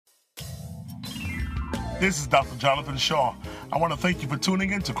This is Dr. Jonathan Shaw. I want to thank you for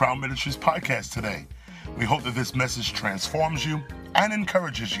tuning in to Crown Ministries podcast today. We hope that this message transforms you and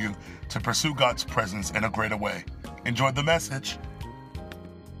encourages you to pursue God's presence in a greater way. Enjoy the message.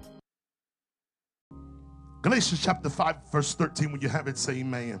 Galatians chapter 5, verse 13. When you have it, say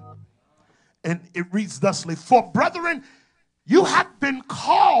amen. And it reads thusly, "For brethren, you have been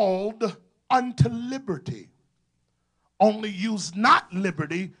called unto liberty. Only use not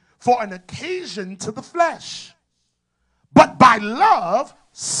liberty for an occasion to the flesh, but by love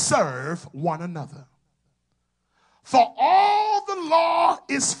serve one another. For all the law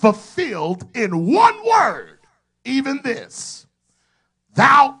is fulfilled in one word, even this: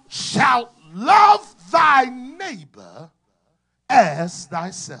 thou shalt love thy neighbor as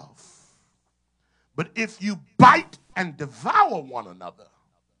thyself. But if you bite and devour one another,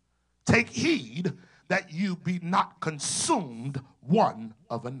 take heed that you be not consumed one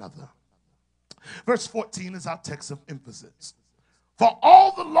of another." Verse 14 is our text of emphasis. For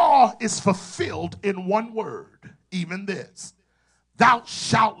all the law is fulfilled in one word, even this: thou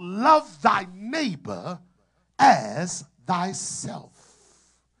shalt love thy neighbor as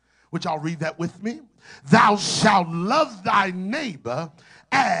thyself. Would y'all read that with me? Thou shalt love thy neighbor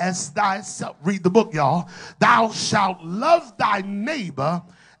as thyself. Read the book, y'all. Thou shalt love thy neighbor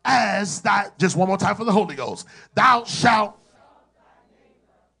as thy, just one more time for the Holy Ghost. Thou shalt.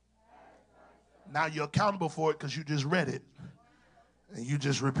 Now you're accountable for it because you just read it and you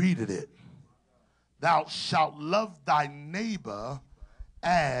just repeated it. Thou shalt love thy neighbor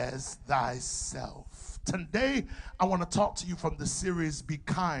as thyself. Today, I want to talk to you from the series Be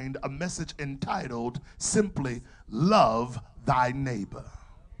Kind, a message entitled simply, Love Thy Neighbor.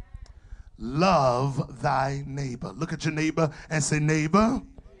 Love thy neighbor. Look at your neighbor and say, neighbor,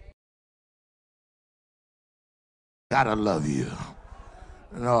 gotta love you.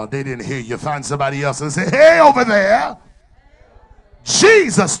 No, they didn't hear you. Find somebody else and say, hey, over there,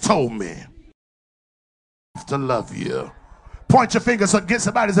 Jesus told me to love you. Point your fingers up, get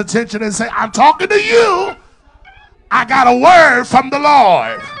somebody's attention and say, I'm talking to you. I got a word from the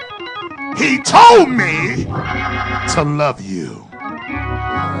Lord. He told me to love you.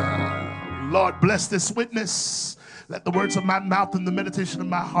 Lord, bless this witness. Let the words of my mouth and the meditation of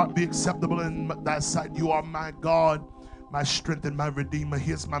my heart be acceptable in thy sight. You are my God, my strength and my redeemer.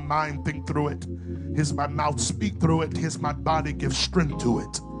 Here's my mind, think through it. Here's my mouth, speak through it. Here's my body, give strength to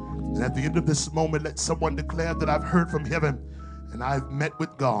it. And at the end of this moment, let someone declare that I've heard from heaven and I've met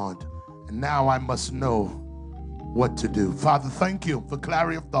with God. And now I must know what to do. Father, thank you for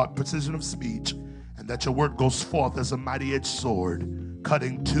clarity of thought, precision of speech, and that your word goes forth as a mighty-edged sword,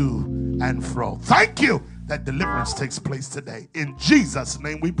 cutting to and fro. Thank you that deliverance takes place today. In Jesus'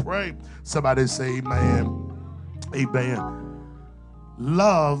 name we pray. Somebody say amen. Amen.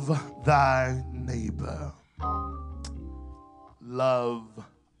 Love thy neighbor. Love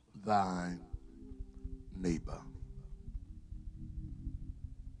thy neighbor.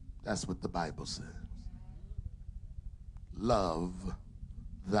 That's what the Bible says. Love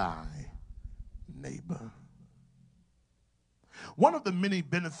thy neighbor. One of the many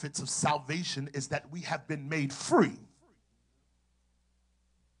benefits of salvation is that we have been made free.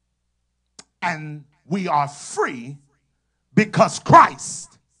 And we are free because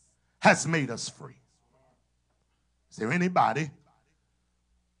Christ has made us free. Is there anybody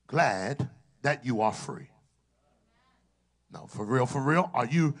glad that you are free? No, for real, are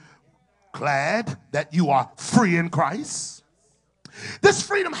you glad that you are free in Christ? This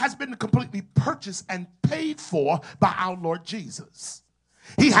freedom has been completely purchased and paid for by our Lord Jesus.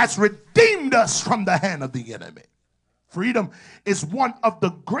 He has redeemed us from the hand of the enemy. Freedom is one of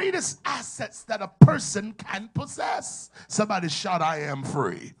the greatest assets that a person can possess. Somebody shout, I am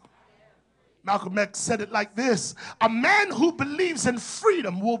free. Malcolm X said it like this: a man who believes in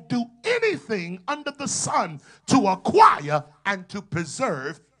freedom will do anything under the sun to acquire and to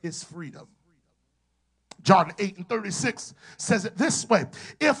preserve his freedom. John 8:36 says it this way: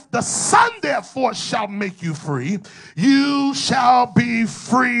 if the Son therefore shall make you free, you shall be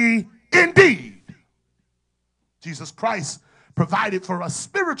free indeed. Jesus Christ provided for us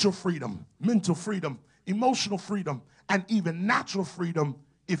spiritual freedom, mental freedom, emotional freedom, and even natural freedom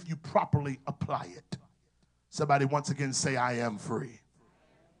if you properly apply it. Somebody once again say, I am free.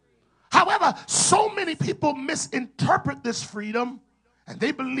 However, so many people misinterpret this freedom, and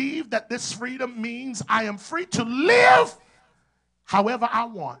they believe that this freedom means I am free to live however I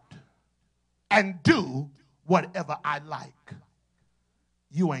want and do whatever I like.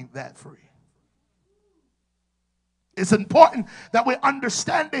 You ain't that free. It's important that we're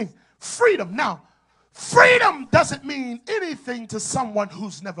understanding freedom. Now, freedom doesn't mean anything to someone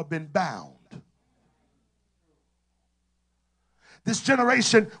who's never been bound. This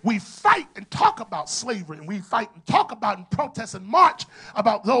generation, we fight and talk about slavery, and we fight and talk about and protest and march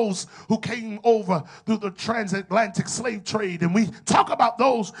about those who came over through the transatlantic slave trade, and we talk about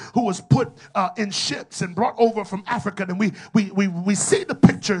those who was put in ships and brought over from Africa, and we see the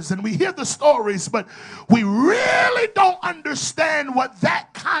pictures and we hear the stories, but we really don't understand what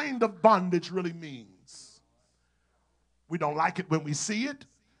that kind of bondage really means. We don't like it when we see it,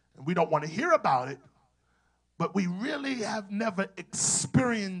 and we don't want to hear about it. But we really have never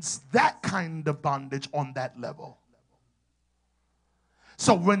experienced that kind of bondage on that level.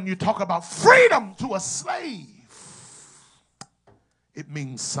 So when you talk about freedom to a slave, it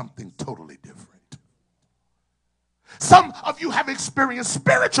means something totally different. Some of you have experienced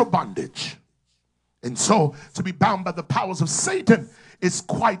spiritual bondage. And so to be bound by the powers of Satan is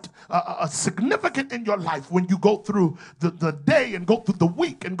quite significant in your life when you go through the day and go through the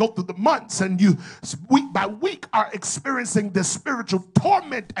week and go through the months, and you week by week are experiencing this spiritual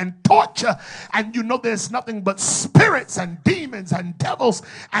torment and torture, and you know there's nothing but spirits and demons and devils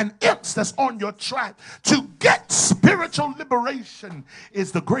and imps that's on your track. To get spiritual liberation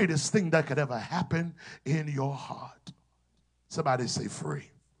is the greatest thing that could ever happen in your heart. Somebody say free.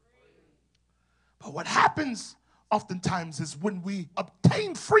 But what happens oftentimes is when we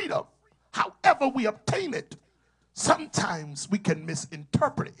obtain freedom, however we obtain it, sometimes we can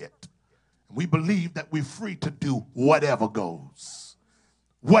misinterpret it. We believe that we're free to do whatever goes,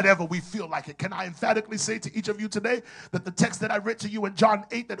 whatever we feel like it. Can I emphatically say to each of you today that the text that I read to you in John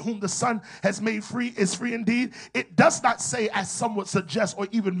 8, that whom the Son has made free is free indeed? It does not say, as some would suggest or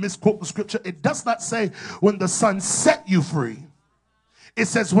even misquote the scripture, it does not say when the Son set you free. It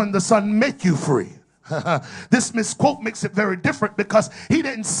says when the Son make you free. This misquote makes it very different, because he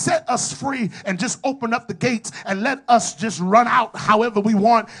didn't set us free and just open up the gates and let us just run out however we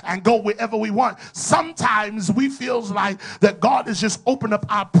want and go wherever we want. Sometimes we feel like that God has just opened up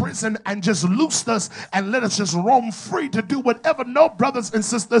our prison and just loosed us and let us just roam free to do whatever. No, brothers and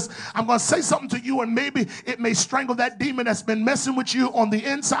sisters, I'm going to say something to you, and maybe it may strangle that demon that's been messing with you on the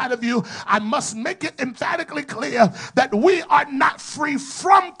inside of you. I must make it emphatically clear that we are not free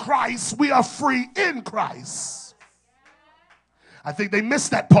from Christ. We are free in Christ. I think they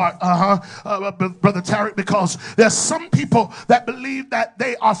missed that part, Brother Tarek, because there's some people that believe that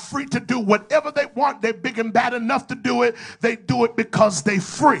they are free to do whatever they want. They're big and bad enough to do it. They do it because they're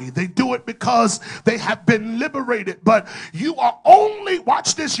free. They do it because they have been liberated. But you are only,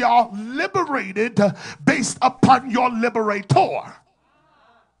 watch this, y'all, liberated based upon your liberator.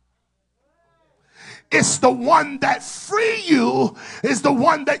 It's the one that free you is the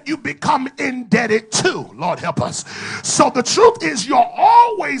one that you become indebted to. Lord help us. So the truth is, you're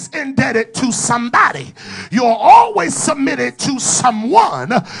always indebted to somebody. You're always submitted to someone.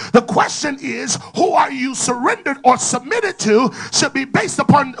 The question is, who are you surrendered or submitted to should be based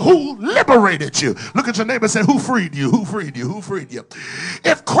upon who liberated you. Look at your neighbor and say, who freed you? Who freed you? Who freed you?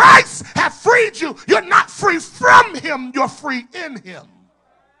 If Christ have freed you, you're not free from him. You're free in him.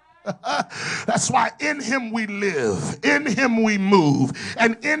 That's why in him we live, in him we move,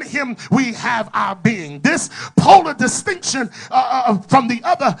 and in him we have our being. This polar distinction from the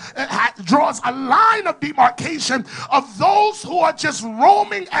other draws a line of demarcation of those who are just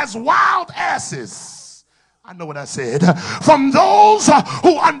roaming as wild asses. I know what I said. From those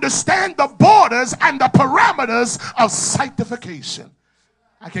who understand the borders and the parameters of sanctification.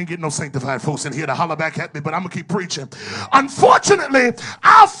 I can't get no sanctified folks in here to holler back at me, but I'm going to keep preaching. Unfortunately,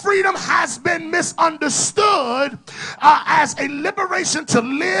 our freedom has been misunderstood as a liberation to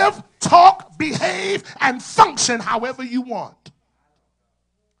live, talk, behave, and function however you want.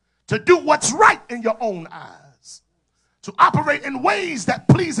 To do what's right in your own eyes. To operate in ways that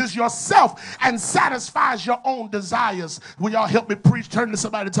pleases yourself and satisfies your own desires. Will y'all help me preach? Turn to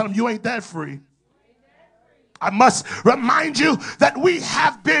somebody and tell them you ain't that free. I must remind you that we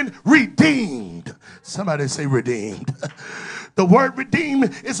have been redeemed. Somebody say redeemed. The word redeem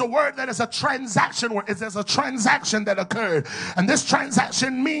is a word that is a transaction word. There's a transaction that occurred. And this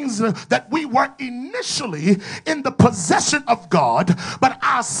transaction means that we were initially in the possession of God, but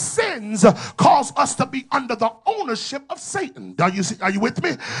our sins caused us to be under the ownership of Satan. Are you with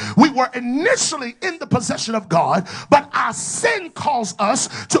me? We were initially in the possession of God, but our sin caused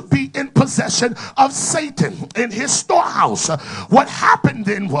us to be in possession of Satan in his storehouse. What happened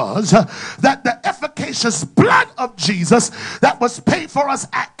then was that the efficacious blood of Jesus that was paid for us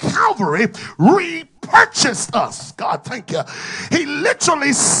at Calvary repurchased us. God, thank you. He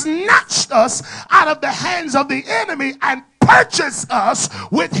literally snatched us out of the hands of the enemy and purchased us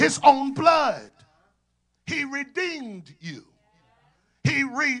with his own blood. He redeemed you. He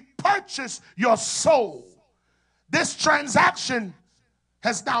repurchased your soul. This transaction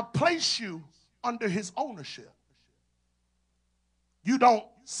has now placed you under his ownership. You don't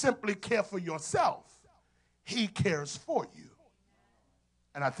simply care for yourself. He cares for you.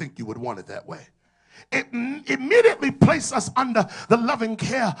 And I think you would want it that way. It immediately placed us under the loving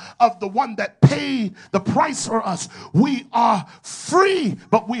care of the one that paid the price for us. We are free,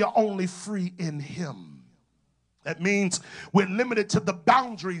 but we are only free in him. That means we're limited to the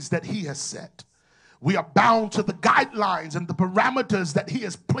boundaries that he has set. We are bound to the guidelines and the parameters that he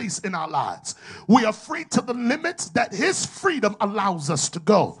has placed in our lives. We are free to the limits that his freedom allows us to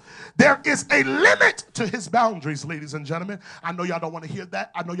go. There is a limit to his boundaries, ladies and gentlemen. I know y'all don't want to hear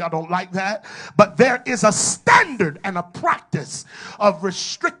that. I know y'all don't like that. But there is a standard and a practice of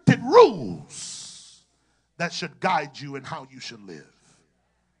restricted rules that should guide you in how you should live.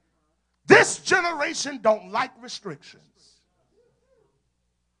 This generation don't like restrictions.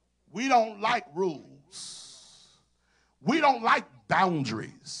 We don't like rules. We don't like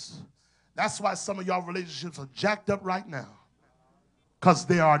boundaries. That's why some of y'all relationships are jacked up right now. Because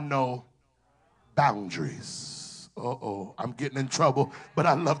there are no boundaries. Uh-oh, I'm getting in trouble, but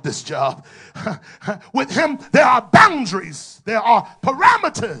I love this job. With him, there are boundaries. There are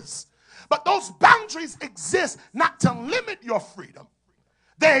parameters. But those boundaries exist not to limit your freedom.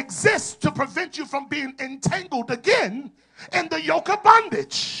 They exist to prevent you from being entangled again in the yoke of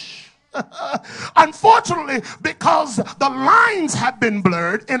bondage. Unfortunately, because the lines have been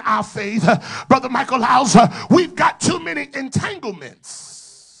blurred in our faith, Brother Michael House, we've got too many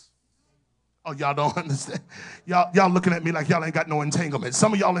entanglements. Oh, y'all don't understand. Y'all looking at me like y'all ain't got no entanglements.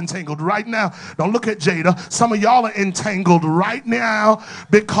 Some of y'all entangled right now. Don't look at Jada. Some of y'all are entangled right now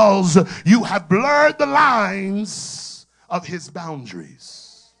because you have blurred the lines of his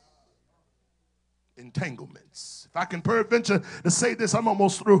boundaries. Entanglements. If I can peradventure to say this, I'm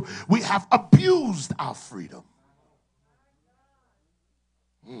almost through. We have abused our freedom.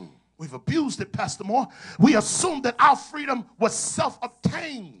 We've abused it, Pastor Moore. We assumed that our freedom was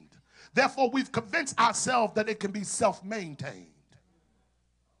self-obtained. Therefore, we've convinced ourselves that it can be self-maintained.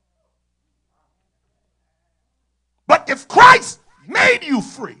 But if Christ made you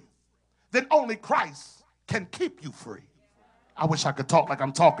free, then only Christ can keep you free. I wish I could talk like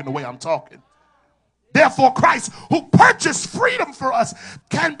I'm talking the way I'm talking. Therefore, Christ, who purchased freedom for us,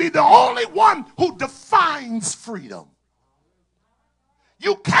 can be the only one who defines freedom.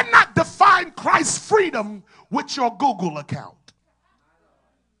 You cannot define Christ's freedom with your Google account.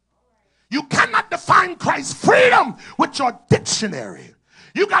 You cannot define Christ's freedom with your dictionary.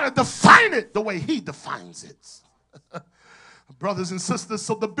 You got to define it the way he defines it. Brothers and sisters,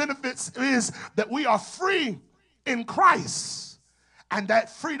 so the benefits is that we are free in Christ. And that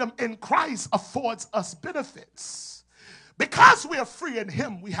freedom in Christ affords us benefits. Because we are free in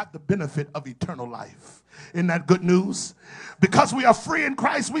him, we have the benefit of eternal life. Isn't that good news? Because we are free in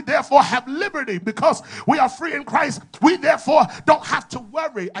Christ, we therefore have liberty. Because we are free in Christ, we therefore don't have to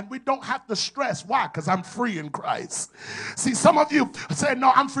worry and we don't have to stress. Why? Because I'm free in Christ. See, some of you say,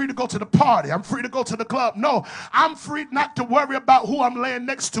 no, I'm free to go to the party. I'm free to go to the club. No, I'm free not to worry about who I'm laying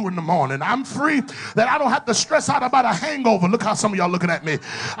next to in the morning. I'm free that I don't have to stress out about a hangover. Look how some of y'all looking at me.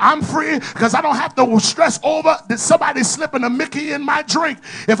 I'm free because I don't have to stress over that somebody's slipping a Mickey in my drink.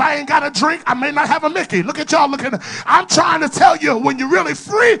 If I ain't got a drink, I may not have a Mickey. Look at y'all looking. I'm trying to tell you, when you're really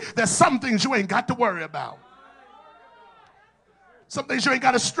free, there's some things you ain't got to worry about. Some things you ain't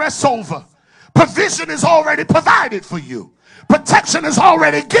got to stress over. Provision is already provided for you. Protection is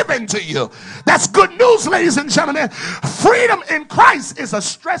already given to you. That's good news, ladies and gentlemen. Freedom in Christ is a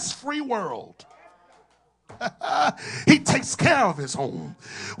stress-free world. He takes care of his own.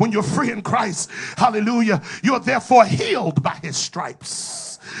 When you're free in Christ, hallelujah, you're therefore healed by his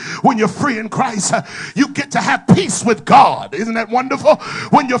stripes. When you're free in Christ, you get to have peace with God. Isn't that wonderful?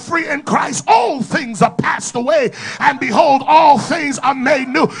 When you're free in Christ, all things are passed away, and behold, all things are made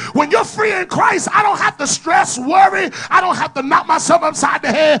new. When you're free in Christ, I don't have to stress, worry. I don't have to knock myself upside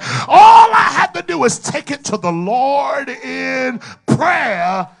the head. All I have to do is take it to the Lord in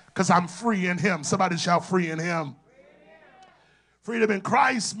prayer, because I'm free in him. Somebody shout, free in him. Freedom in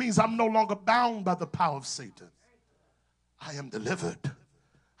Christ means I'm no longer bound by the power of Satan. I am delivered.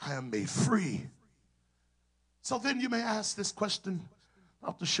 I am made free. So then you may ask this question,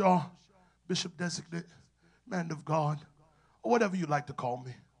 Dr. Shaw, Bishop Designate, Man of God, or whatever you like to call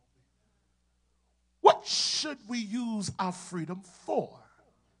me. What should we use our freedom for?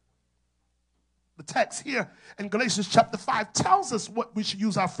 The text here in Galatians chapter 5 tells us what we should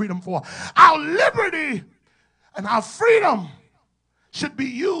use our freedom for. Our liberty and our freedom should be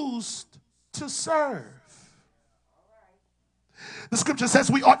used to serve. The scripture says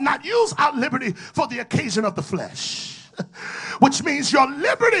we ought not use our liberty for the occasion of the flesh, which means your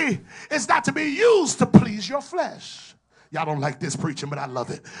liberty is not to be used to please your flesh. Y'all don't like this preaching, but I love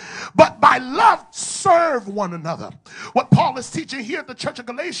it. But by love, serve one another. What Paul is teaching here at the church of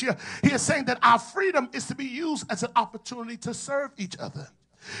Galatia, he is saying that our freedom is to be used as an opportunity to serve each other.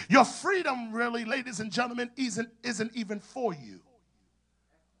 Your freedom, really, ladies and gentlemen, isn't even for you.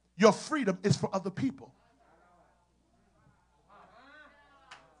 Your freedom is for other people.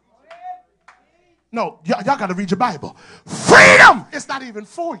 No, y'all got to read your Bible. Freedom is not even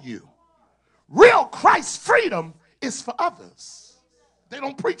for you. Real Christ freedom is for others. They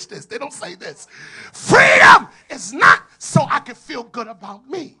don't preach this. They don't say this. Freedom is not so I can feel good about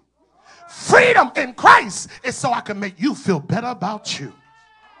me. Freedom in Christ is so I can make you feel better about you.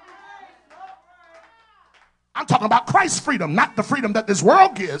 I'm talking about Christ's freedom, not the freedom that this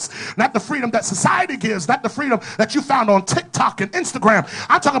world gives, not the freedom that society gives, not the freedom that you found on TikTok and Instagram.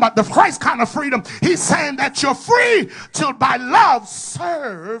 I'm talking about the Christ kind of freedom. He's saying that you're free to, by love,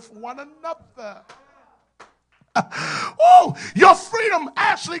 serve one another. Oh, your freedom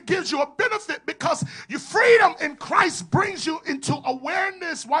actually gives you a benefit because your freedom in Christ brings you into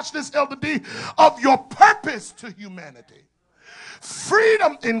awareness, watch this, Elder D, of your purpose to humanity.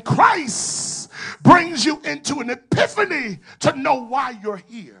 Freedom in Christ brings you into an epiphany to know why you're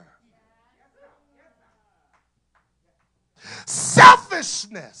here.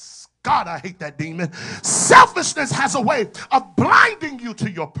 Selfishness, God, I hate that demon. Selfishness has a way of blinding you to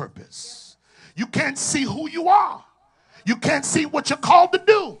your purpose. You can't see who you are. You can't see what you're called to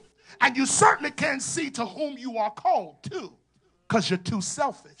do. And you certainly can't see to whom you are called to because you're too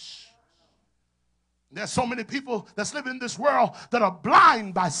selfish. There's so many people that's living in this world that are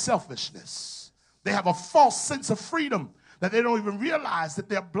blind by selfishness. They have a false sense of freedom that they don't even realize that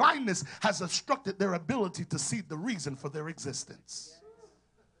their blindness has obstructed their ability to see the reason for their existence.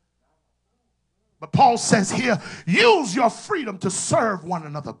 But Paul says here, use your freedom to serve one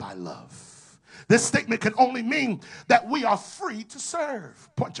another by love. This statement can only mean that we are free to serve.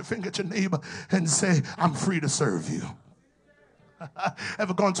 Point your finger at your neighbor and say, I'm free to serve you.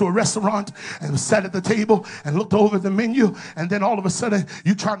 Ever gone to a restaurant and sat at the table and looked over the menu, and then all of a sudden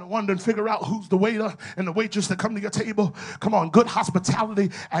you trying to wonder and figure out who's the waiter and the waitress that come to your table? Come on, good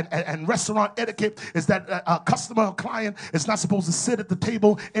hospitality and restaurant etiquette is that a customer or client is not supposed to sit at the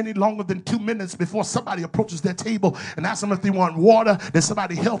table any longer than 2 minutes before somebody approaches their table and asks them if they want water. Did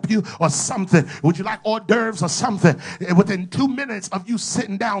somebody help you or something? Would you like hors d'oeuvres or something? And within 2 minutes of you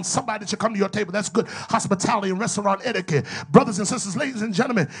sitting down, somebody should come to your table. That's good hospitality and restaurant etiquette. Brothers and sisters, ladies and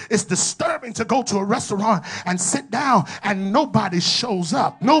gentlemen, it's disturbing to go to a restaurant and sit down and nobody shows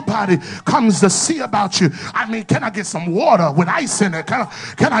up. Nobody comes to see about you. I mean, can I get some water with ice in it? Can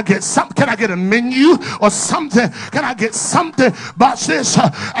I get something? Can I get a menu or something? Can I get something about this?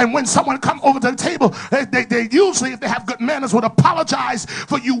 And when someone come over to the table, they usually, if they have good manners, would apologize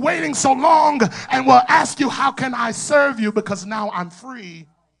for you waiting so long and will ask you, how can I serve you? Because now I'm free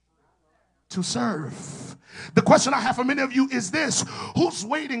to serve. The question I have for many of you is this: who's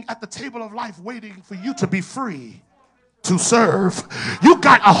waiting at the table of life waiting for you to be free to serve? You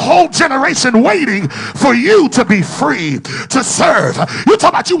got a whole generation waiting for you to be free to serve. You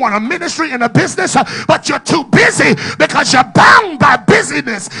talk about you want a ministry and a business, but you're too busy because you're bound by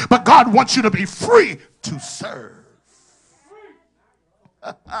busyness. But God wants you to be free to serve.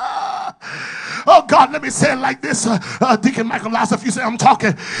 Oh God, let me say it like this, Deacon Michael Lass, if you say I'm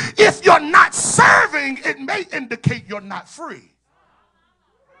talking, if you're not serving, it may indicate you're not free.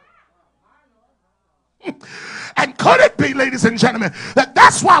 And could it be, ladies and gentlemen,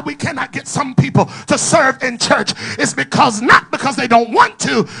 that's why we cannot get some people to serve in church? It's because, not because they don't want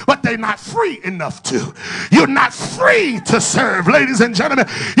to, but they're not free enough to. You're not free to serve, ladies and gentlemen.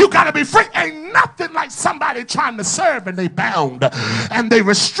 You got to be free. Ain't nothing like somebody trying to serve and they bound and they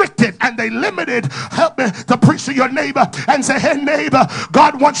restricted and they limited. Help me to preach to your neighbor and say, hey neighbor,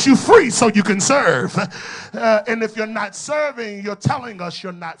 God wants you free so you can serve. And if you're not serving, you're telling us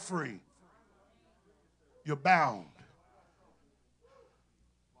you're not free. You're bound.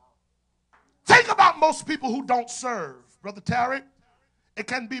 Think about most people who don't serve, Brother Tarek. It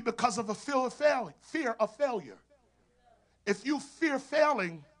can be because of a fear of failure. If you fear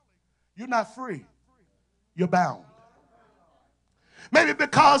failing, you're not free. You're bound. Maybe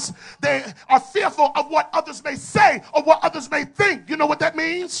because they are fearful of what others may say or what others may think. You know what that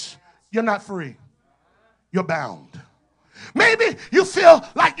means? You're not free. You're bound. Maybe you feel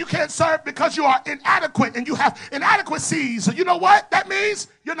like you can't serve because you are inadequate and you have inadequacies. So you know what that means?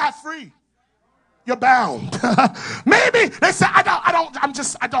 You're not free. you're bound. Maybe they say,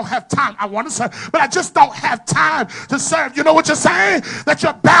 I don't have time. I want to serve, but I just don't have time to serve. You know what you're saying? That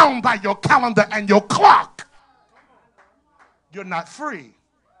you're bound by your calendar and your clock. You're not free.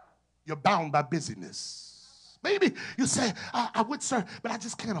 You're bound by busyness. Maybe you say, I would serve, but I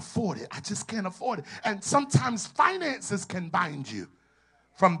just can't afford it. I just can't afford it. And sometimes finances can bind you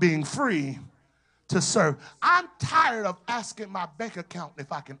from being free to serve. I'm tired of asking my bank account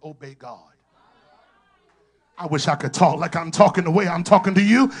if I can obey God. I wish I could talk like I'm talking the way I'm talking to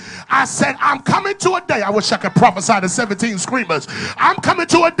you. I said, I'm coming to a day. I wish I could prophesy to 17 screamers. I'm coming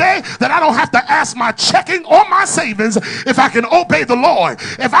to a day that I don't have to ask my checking or my savings if I can obey the Lord.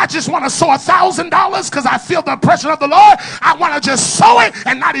 If I just want to sow $1,000 because I feel the pressure of the Lord, I want to just sow it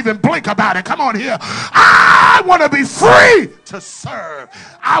and not even blink about it. Come on here. I want to be free to serve.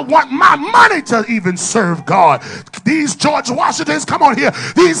 I want my money to even serve God. These George Washingtons, come on here.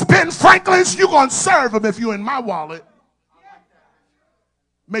 These Ben Franklins, you're going to serve them if you're in my wallet.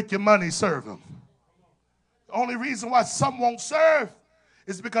 Make your money serve them. The only reason why some won't serve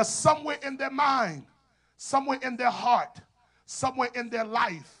is because somewhere in their mind, somewhere in their heart, somewhere in their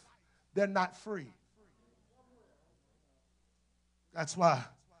life, they're not free. That's why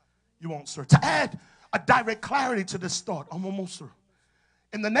you won't serve. To add a direct clarity to this thought, I'm almost through.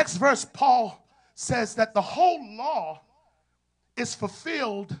 In the next verse, Paul says that the whole law is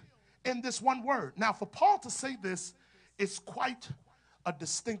fulfilled in this one word. Now, for Paul to say this is quite a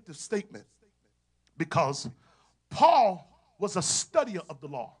distinctive statement because Paul was a studier of the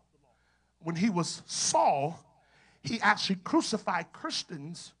law. When he was Saul, he actually crucified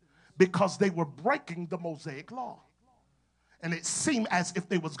Christians because they were breaking the Mosaic law. And it seemed as if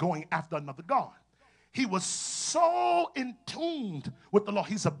they was going after another God. He was so in tune with the law.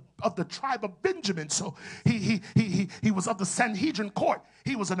 He's of the tribe of Benjamin. So he was of the Sanhedrin court.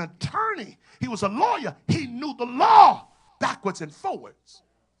 He was an attorney. He was a lawyer. He knew the law backwards and forwards.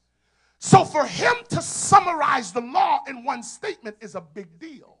 So for him to summarize the law in one statement is a big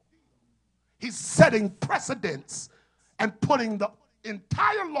deal. He's setting precedents and putting the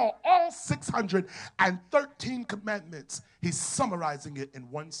entire law, all 613 commandments, he's summarizing it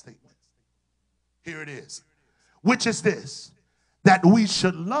in one statement. Here it is, which is this, that we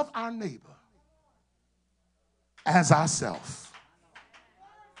should love our neighbor as ourselves.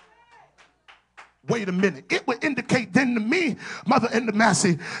 Wait a minute. It would indicate then to me, Mother Enda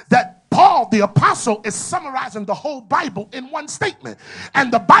Massey, that Paul, the apostle, is summarizing the whole Bible in one statement.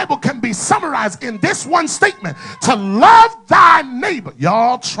 And the Bible can be summarized in this one statement: to love thy neighbor.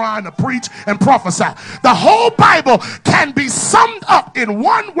 Y'all trying to preach and prophesy. The whole Bible can be summed up in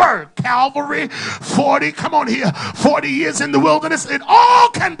one word. Calvary, 40, come on here, 40 years in the wilderness. It all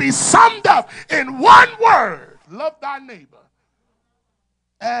can be summed up in one word. Love thy neighbor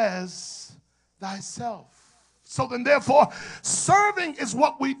as thyself. So then, therefore, serving is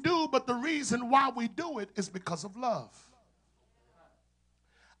what we do, but the reason why we do it is because of love.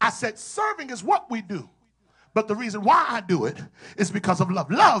 I said serving is what we do, but the reason why I do it is because of love.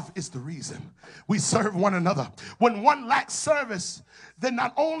 Love is the reason we serve one another. When one lacks service, then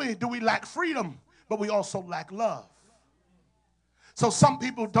not only do we lack freedom, but we also lack love. So some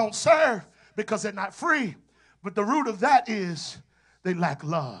people don't serve because they're not free, but the root of that is they lack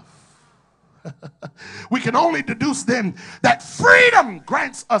love. We can only deduce then that freedom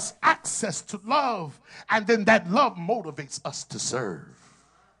grants us access to love, and then that love motivates us to serve.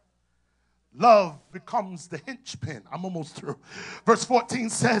 Love becomes the hinge-pin. I'm almost through. Verse 14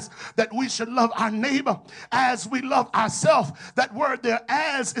 says that we should love our neighbor as we love ourselves. That word there,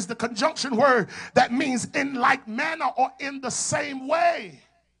 as, is the conjunction word that means in like manner or in the same way.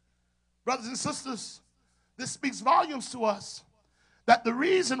 Brothers and sisters, this speaks volumes to us. That the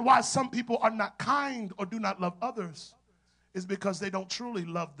reason why some people are not kind or do not love others is because they don't truly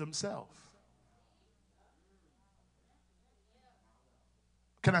love themselves.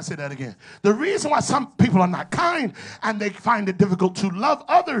 Can I say that again? The reason why some people are not kind and they find it difficult to love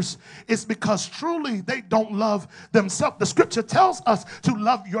others is because truly they don't love themselves. The scripture tells us to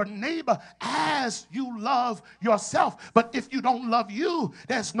love your neighbor as you love yourself. But if you don't love you,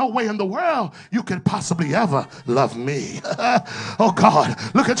 there's no way in the world you could possibly ever love me. Oh God,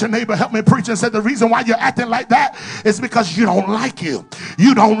 look at your neighbor, help me preach, and say the reason why you're acting like that is because you don't like you.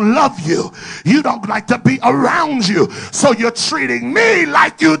 You don't love you. You don't like to be around you. So you're treating me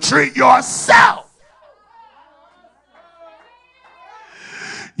like you treat yourself.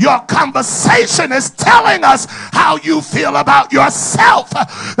 Your conversation is telling us how you feel about yourself.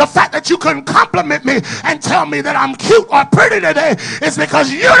 The fact that you couldn't compliment me and tell me that I'm cute or pretty today is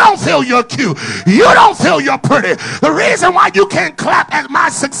because you don't feel you're cute. You don't feel you're pretty. The reason why you can't clap at my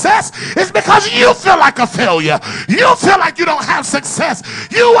success is because you feel like a failure. You feel like you don't have success.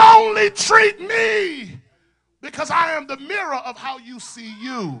 You only treat me because I am the mirror of how you see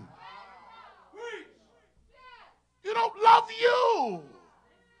you. You don't love you.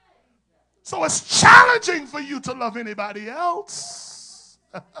 So it's challenging for you to love anybody else.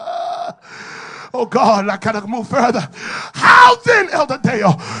 Oh God, I gotta move further. How then, Elder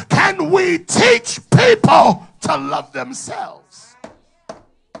Dale, can we teach people to love themselves?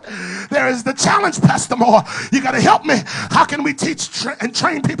 There is the challenge, Pastor Moore. You got to help me. How can we teach and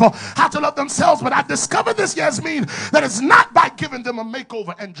train people how to love themselves? But I've discovered this, Yasmin, that it's not by giving them a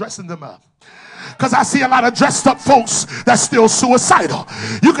makeover and dressing them up. Because I see a lot of dressed up folks that's still suicidal.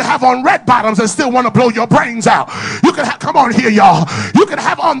 You can have on red bottoms and still want to blow your brains out. You can have, come on here, y'all. You can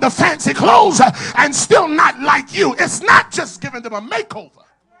have on the fancy clothes and still not like you. It's not just giving them a makeover.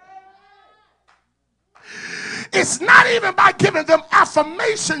 It's not even by giving them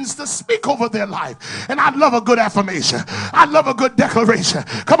affirmations to speak over their life. And I love a good affirmation. I love a good declaration.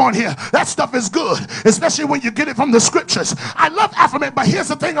 Come on here. That stuff is good, especially when you get it from the scriptures. I love affirmation, but here's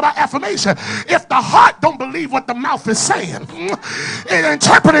the thing about affirmation. If the heart don't believe what the mouth is saying, it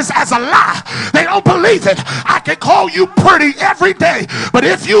interprets it as a lie. They don't believe it. I can call you pretty every day, but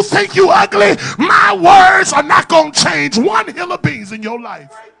if you think you ugly, my words are not going to change one hill of beans in your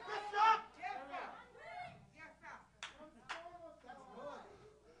life.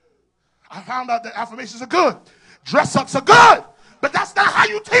 I found out that affirmations are good. Dress-ups are good. But that's not how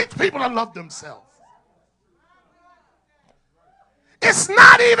you teach people to love themselves. It's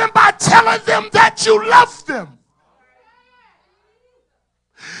not even by telling them that you love them.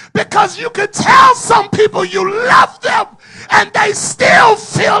 Because you can tell some people you love them and they still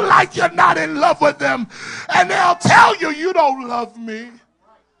feel like you're not in love with them. And they'll tell you, you don't love me.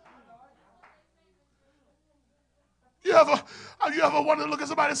 You ever want to look at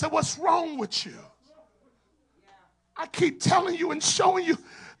somebody and say, what's wrong with you? I keep telling you and showing you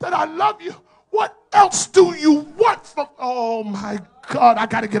that I love you. What else do you want from? Oh my God, I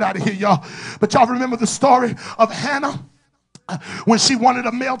got to get out of here, y'all. But y'all remember the story of Hannah? When she wanted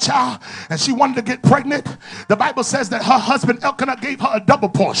a male child and she wanted to get pregnant, the Bible says that her husband Elkanah gave her a double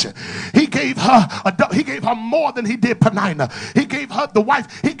portion. He gave her more than he did Peninnah. He gave her the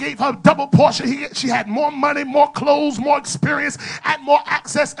wife. He gave her double portion. She had more money, more clothes, more experience, and more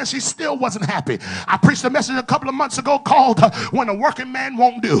access, and she still wasn't happy. I preached a message a couple of months ago called "When a Working Man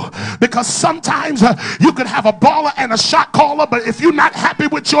Won't Do," because sometimes you could have a baller and a shot caller, but if you're not happy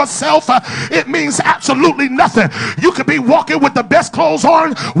with yourself, it means absolutely nothing. You could be walking with the best clothes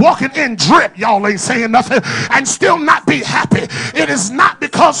on, walking in drip, y'all ain't saying nothing, and still not be happy. It is not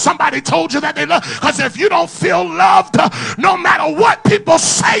because somebody told you that they love, because if you don't feel loved, no matter what people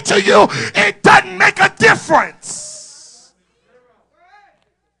say to you, it doesn't make a difference.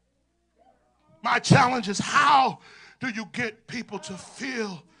 My challenge is, how do you get people to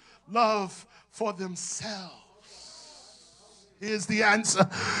feel love for themselves? Here's the answer.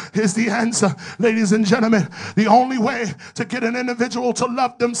 Here's the answer, ladies and gentlemen. The only way to get an individual to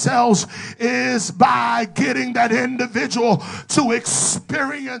love themselves is by getting that individual to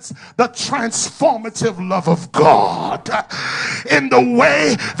experience the transformative love of God in the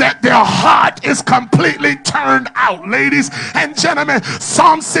way that their heart is completely turned out. Ladies and gentlemen,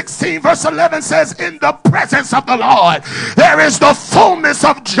 Psalm 16 verse 11 says, in the presence of the Lord there is the fullness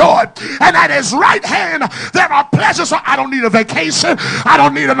of joy, and at his right hand there are pleasures. So I don't need a vacation. I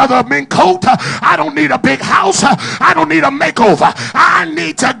don't need another mink coat. I don't need a big house. I don't need a makeover. I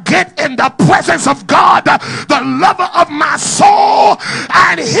need to get in the presence of God, the lover of my soul,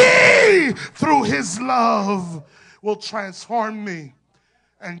 and he, through his love, will transform me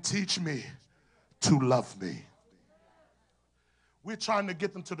and teach me to love me. We're trying to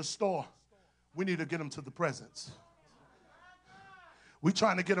get them to the store. We need to get them to the presence. We're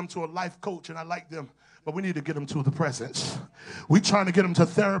trying to get them to a life coach, and I like them, but we need to get them to the presence. We're trying to get them to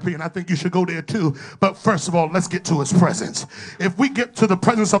therapy, and I think you should go there too. But first of all, let's get to his presence. If we get to the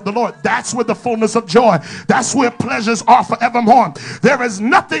presence of the Lord, that's where the fullness of joy, that's where pleasures are forevermore. There is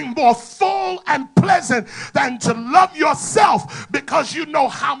nothing more full and pleasant than to love yourself, because you know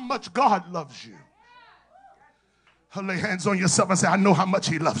how much God loves you. Lay hands on yourself and say, I know how much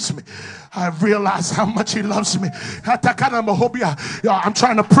he loves me. I realize how much he loves me. Y'all, I'm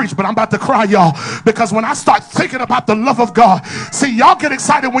trying to preach, but I'm about to cry, y'all, because when I start thinking about the love of God, see, y'all get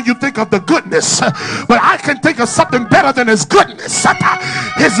excited when you think of the goodness, but I can think of something better than his goodness.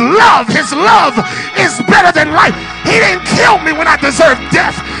 His love is better than life. He didn't kill me when I deserved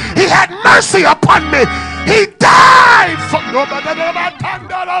death. He had mercy upon me. He died for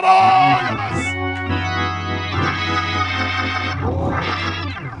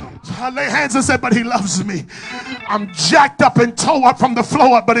I lay hands and said, but he loves me. I'm jacked up and tore up from the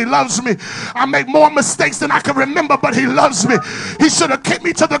floor up, but he loves me. I make more mistakes than I can remember, but he loves me. He should have kicked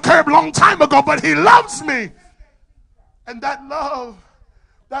me to the curb a long time ago, but he loves me. And that love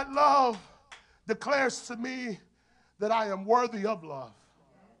declares to me that I am worthy of love.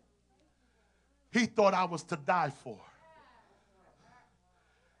 He thought I was to die for.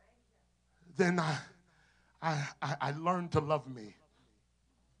 Then I learned to love me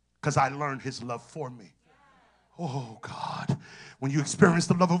because I learned his love for me. Oh, God. When you experience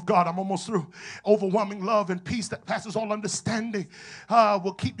the love of God, I'm almost through. Overwhelming love and peace that passes all understanding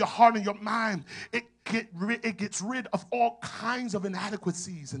will keep your heart and your mind. It gets rid of all kinds of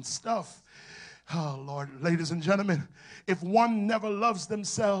inadequacies and stuff. Oh, Lord, ladies and gentlemen, if one never loves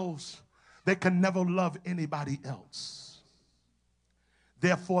themselves, they can never love anybody else.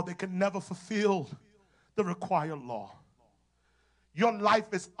 Therefore, they can never fulfill the required law. Your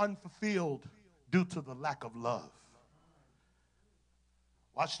life is unfulfilled due to the lack of love.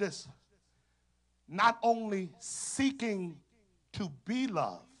 Watch this. Not only seeking to be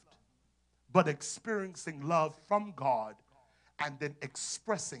loved, but experiencing love from God and then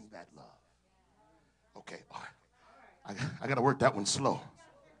expressing that love. Okay, all right. I got to work that one slow.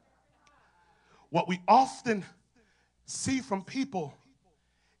 What we often see from people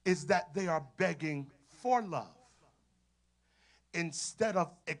is that they are begging for love instead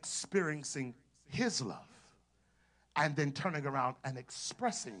of experiencing his love and then turning around and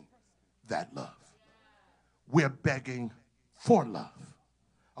expressing that love. We're begging for love.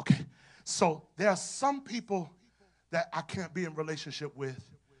 Okay, so there are some people that I can't be in relationship with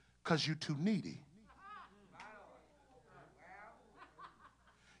because you're too needy.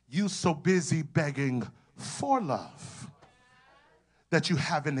 You so busy begging for love that you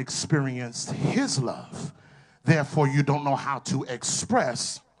haven't experienced his love. Therefore, you don't know how to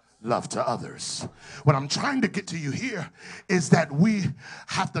express love to others. What I'm trying to get to you here is that we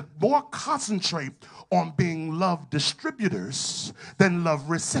have to more concentrate on being love distributors than love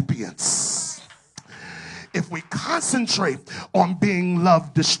recipients. If we concentrate on being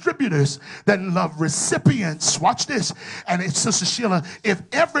love distributors than love recipients, watch this, and it's Sister Sheila, if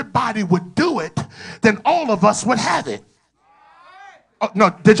everybody would do it, then all of us would have it. Oh,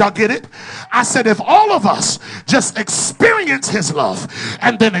 no, did y'all get it? I said if all of us just experience his love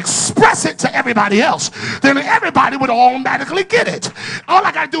and then express it to everybody else, then everybody would automatically get it. All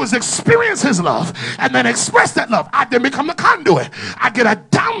I got to do is experience his love and then express that love. I then become the conduit. I get a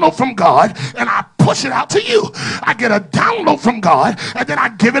download from God and I push it out to you. I get a download from God and then I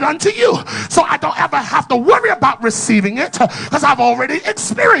give it unto you. So I don't ever have to worry about receiving it because I've already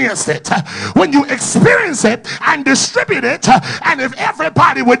experienced it. When you experience it and distribute it, and if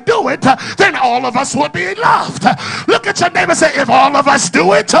everybody would do it, then all of us would be loved. Look at your neighbor and say, if all of us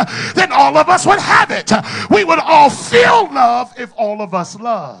do it, then all of us would have it. We would all feel love if all of us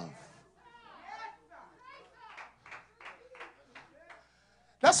love.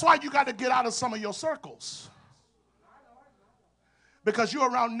 That's why you got to get out of some of your circles. Because you're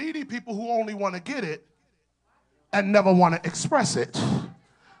around needy people who only want to get it and never want to express it.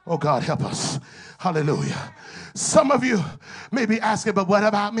 Oh, God, help us. Hallelujah. Some of you may be asking, but what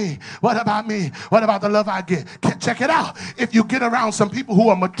about me? What about me? What about the love I get? Check it out. If you get around some people who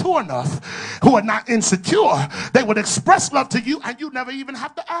are mature enough, who are not insecure, they would express love to you and you never even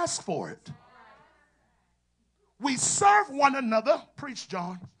have to ask for it. We serve one another, preach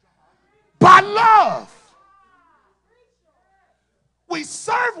John, by love. We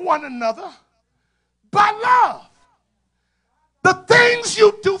serve one another by love. The things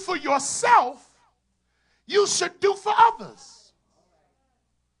you do for yourself, you should do for others.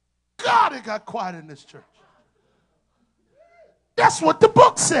 God, it got quiet in this church. That's what the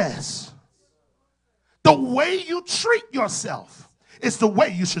book says. The way you treat yourself is the way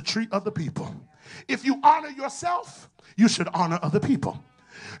you should treat other people. If you honor yourself, you should honor other people.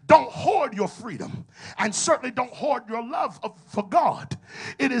 don't hoard your freedom, and certainly don't hoard your love for God.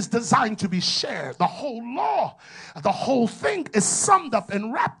 It is designed to be shared. The whole law, the whole thing is summed up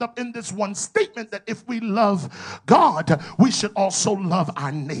and wrapped up in this one statement, that if we love God, we should also love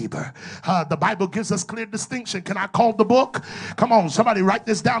our neighbor. The Bible gives us clear distinction. Can I call the book? Come on, somebody write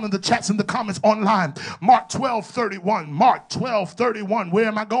this down in the chats, in the comments online. Mark 12:31. Mark 12:31. Where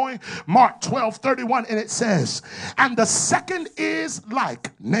am I going? Mark 12:31, and it says, and the second is like,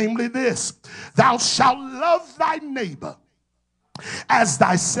 namely this, thou shalt love thy neighbor as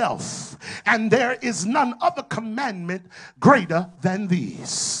thyself, and there is none other commandment greater than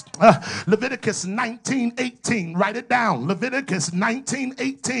these. Leviticus 19:18, write it down. Leviticus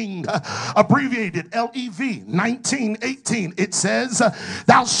 19:18, abbreviated LEV 19:18. It says,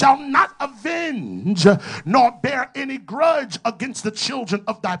 thou shalt not avenge nor bear any grudge against the children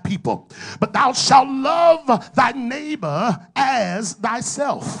of thy people, but thou shalt love thy neighbor as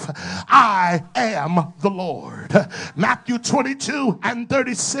thyself. I am the Lord. Matthew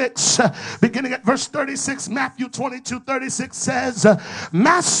 22:36, beginning at verse 36. Matthew 22:36 says,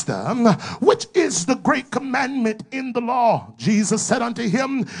 Master, which is the great commandment in the law? Jesus said unto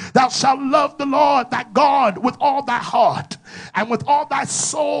him, thou shalt love the Lord thy God with all thy heart, and with all thy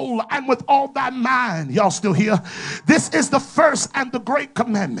soul, and with all thy mind. Y'all still here? This is the first and the great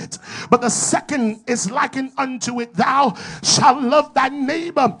commandment. But the second is likened unto it, thou shalt love thy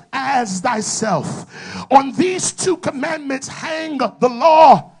neighbor as thyself. On these two commandments hang the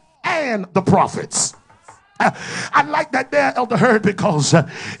law and the prophets. I like that there, Elder Hurd, because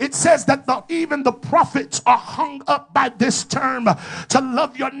it says that even the prophets are hung up by this term, to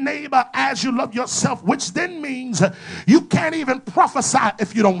love your neighbor as you love yourself, which then means you can't even prophesy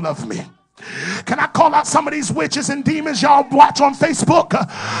if you don't love me. Can I call out some of these witches and demons y'all watch on Facebook?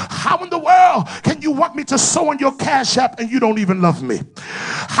 How in the world can you want me to sow in your Cash App and you don't even love me?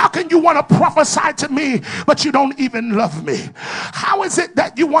 How can you want to prophesy to me but you don't even love me? How is it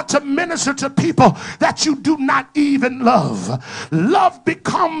that you want to minister to people that you do not even love? Love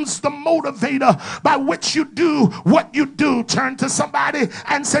becomes the motivator by which you do what you do. Turn to somebody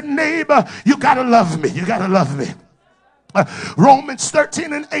and say, neighbor, you gotta love me. You gotta love me. Romans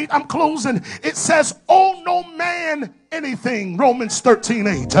 13:8, I'm closing. It says, owe no man anything. Romans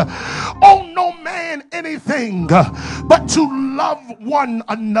 13:8. Owe no man anything but to love one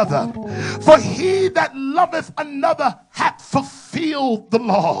another. For he that loveth another hath fulfilled the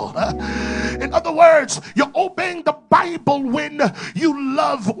law. In other words, you're obeying the Bible when you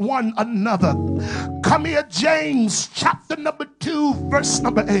love one another. Come here, James chapter number 2, verse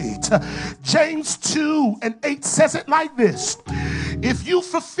number 8. James 2:8 says it like this. If you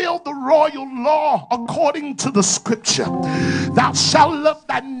fulfill the royal law according to the scripture, thou shalt love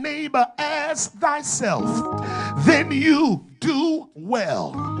thy neighbor as thyself, then you do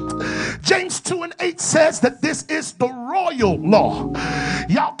well. James 2:8 says that this is the royal law.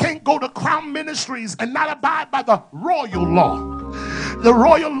 Y'all can't go to Crown Ministries and not abide by the royal law. The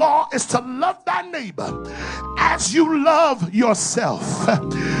royal law is to love thy neighbor as you love yourself.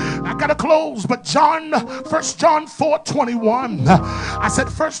 I gotta close, but 1 John 4:21. I said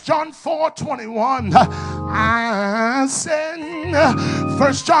 1 John 4:21. I said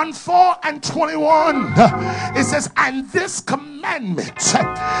 1 John 4:21. It says, and this commandment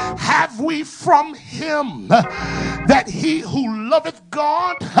have we from him, that he who loveth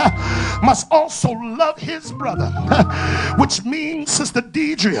God must also love his brother. Which means, Sister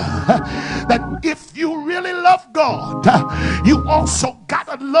Deidre, that if you really love God, you also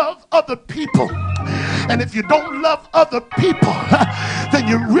gotta love other people. And if you don't love other people, then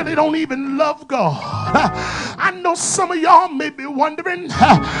you really don't even love God. I know some of y'all may be wondering,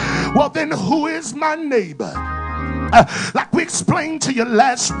 well then who is my neighbor? Like we explained to you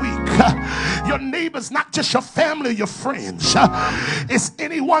last week, your neighbor's not just your family or your friends. It's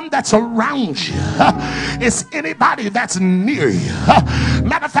anyone that's around you. It's anybody that's near you.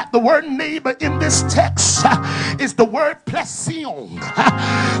 Matter of fact, the word neighbor in this text is the word plesion.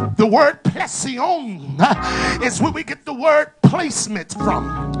 The word plesion is where we get the word placement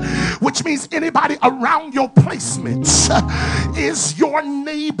from, which means anybody around your placements is your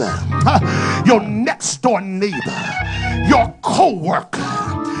neighbor, your next door neighbor, your co-worker,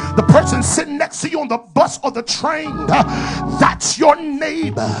 the person sitting next to you on the bus or the train. That's your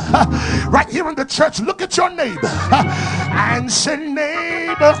neighbor. Right here in the church, look at your neighbor and say,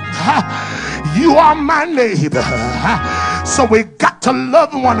 neighbor, you are my neighbor. So we got to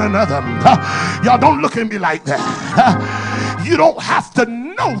love one another. Y'all don't look at me like that. You don't have to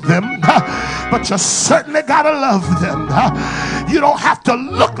know them, but you certainly gotta love them. You don't have to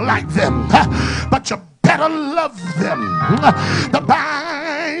look like them, but you better love them. The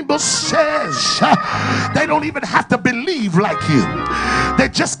Bible Bible says they don't even have to believe like you. They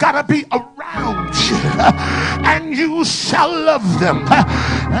just got to be around you, and you shall love them.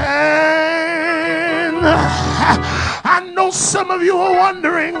 And I know some of you are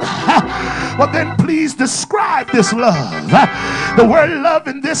wondering, well, then please describe this love. The word love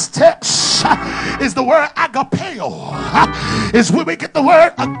in this text is the word agapeo, is where we get the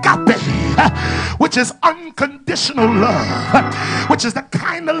word agape, which is unconditional love, which is the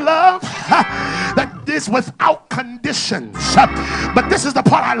kind of love that is without conditions. But this is the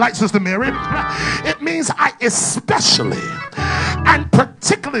part I like, Sister Mary. It means I especially and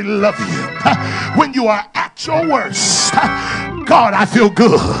particularly love you when you are at your worst. God, I feel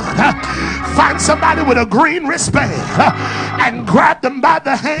good. Find somebody with a green wristband and grab them by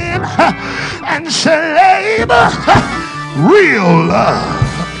the hand and say, neighbor, real love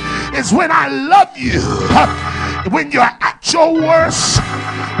is when I love you when you're at your worst,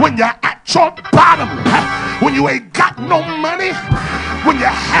 when you're at your bottom, when you ain't got no money, when you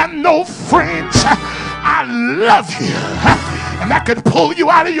have no friends. I love you, and that could pull you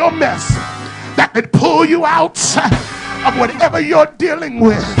out of your mess, that could pull you out of whatever you're dealing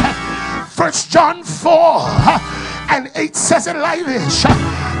with. 1 John 4:8 says it like this,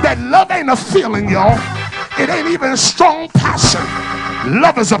 that love ain't a feeling, y'all. It ain't even a strong passion.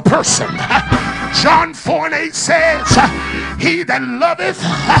 Love is a person. John 4:8 says, he that loveth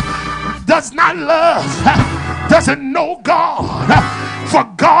does not love, doesn't know God, for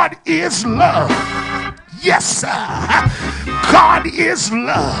God is love. Yes, sir. God is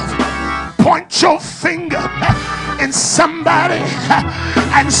love. Point your finger in somebody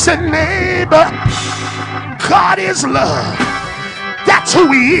and say, neighbor, God is love. That's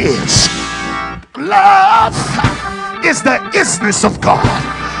who he is. Love is the isness of God.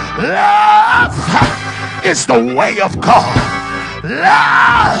 Love is the way of God.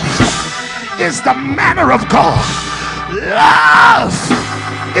 Love is the manner of God. Love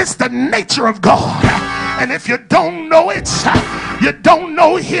is the nature of God. And if you don't know it, you don't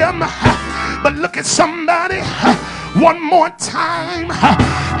know him. But look at somebody one more time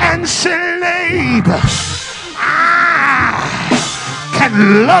and say, neighbor, I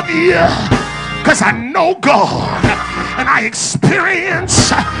can love you because I know God and I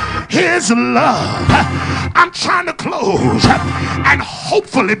experience his love. I'm trying to close, and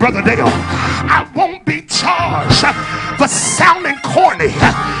hopefully, Brother Dale, I won't be charged for sounding corny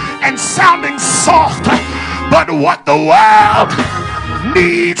and sounding soft. But what the world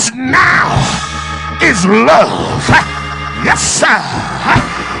needs now is love. Yes, sir.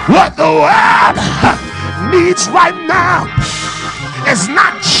 What the world needs right now is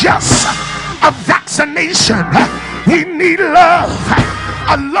not just a vaccination. We need love,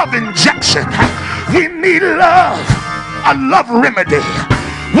 a love injection. We need love, a love remedy.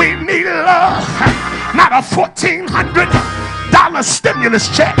 We need love, not a $1,400 stimulus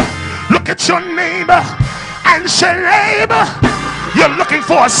check. Look at your neighbor and say, neighbor, you're looking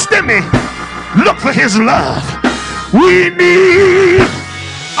for a stimmy. Look for his love. We need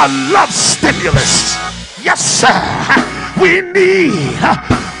a love stimulus. Yes, sir. We need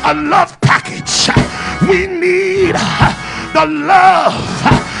a love package. We need the love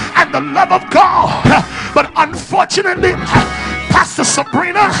and the love of God. But unfortunately, Pastor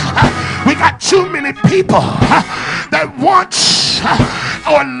Sabrina, we got too many people that want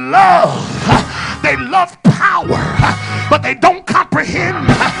or love. They love power, but they don't comprehend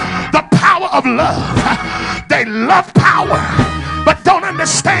the power of love. They love power, but don't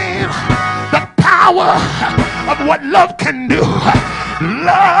understand the power of what love can do.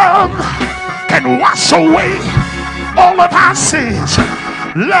 Love can wash away all of our sins.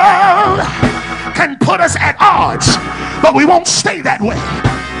 Love can put us at odds, but we won't stay that way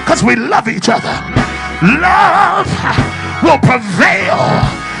because we love each other. Love will prevail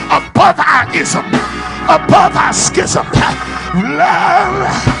above our ism, above our schism. Love,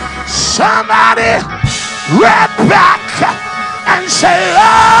 somebody right back and say,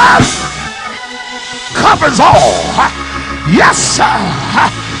 love covers all. Yes, sir.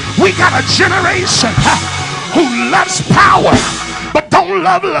 We got a generation who loves power but don't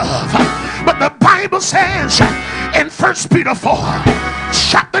love love. But the Bible says in 1 Peter 4,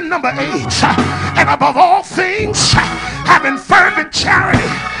 chapter number 8, and above all things, having fervent charity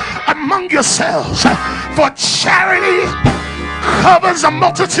among yourselves, for charity covers a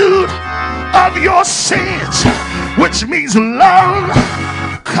multitude of your sins, which means love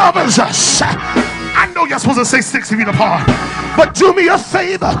covers us. I know you're supposed to say 6 feet apart, but do me a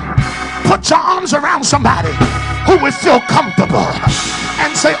favor. Put your arms around somebody who will feel comfortable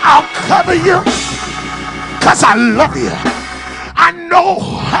and say, I'll cover you because I love you. I know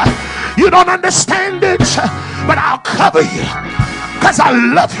you don't understand it, but I'll cover you because I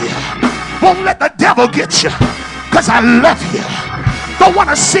love you. Won't let the devil get you because I love you. Don't want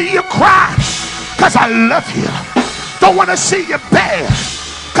to see you cry because I love you. Don't want to see you bad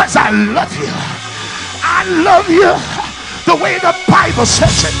because I love you. I love you the way the Bible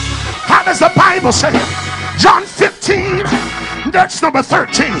says it. How does the Bible say it? John 15, verse number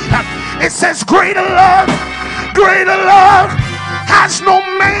 13. It says, greater love has no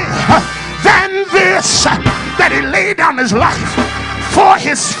man than this, that he laid down his life for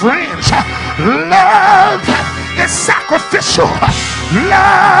his friends. Love is sacrificial.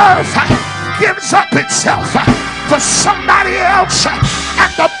 Love gives up itself for somebody else.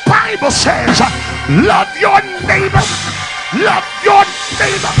 And the Bible says, love your neighbor, love your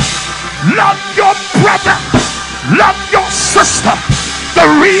neighbor, love your brother, love your sister. The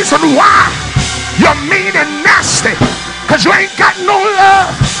reason why you're mean and nasty, because you ain't got no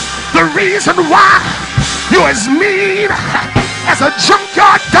love. The reason why you're as mean as a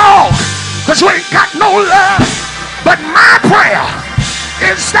junkyard dog, because you ain't got no love. But my prayer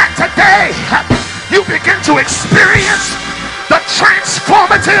is that today you begin to experience the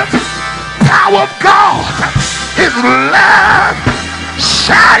transformative power of God. His love.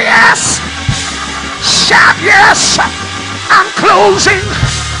 Shout yes. Shout yes. I'm closing,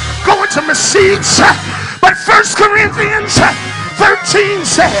 going to my seats. But 1 Corinthians 13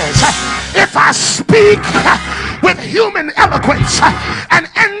 says, if I speak with human eloquence and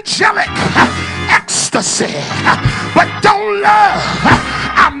angelic ecstasy, but don't love,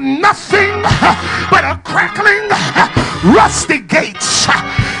 I'm nothing but a crackling rusty gates.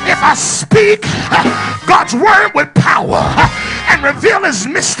 If I speak God's word with power and reveal his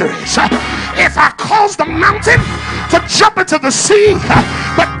mysteries, if I cause the mountain to jump into the sea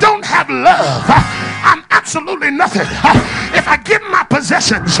but don't have love, I'm absolutely nothing. If I give my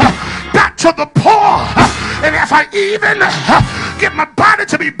possessions back to the poor, and if I even get my body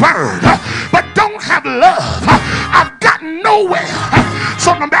to be burned but don't have love, I've gotten nowhere.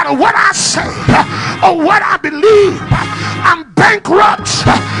 So no matter what I say or what I believe, I'm bankrupt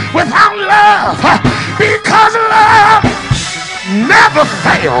without love, because love never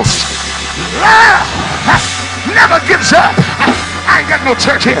fails. Love never gives up. I ain't got no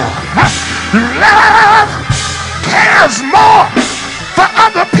church here. Love cares more for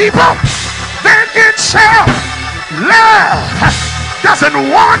other people than itself. Love doesn't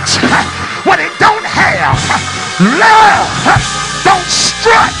want what it don't have. Love don't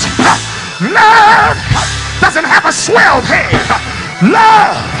strut. Love doesn't have a swelled head.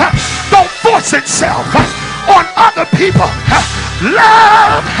 Love don't force itself on other people.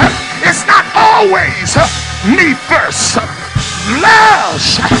 Love is not always me first. Love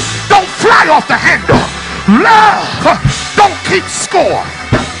don't fly off the handle. Love don't keep score.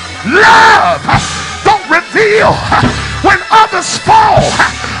 Love don't reveal when others fall.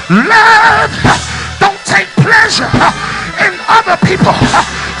 Love don't take pleasure in other people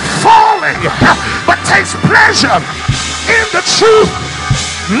falling, but takes pleasure in the truth.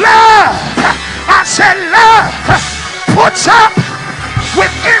 Love, I said love puts up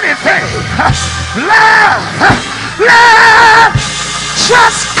with anything. Love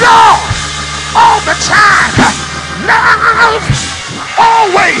trusts God all the time. Love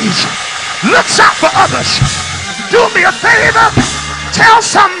always looks out for others. Do me a favor, tell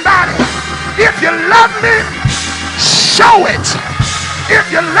somebody, if you love me, show it.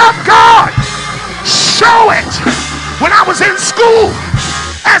 If you love God, show it. When I was in school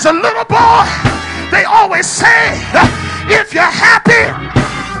as a little boy, they always say, if you're happy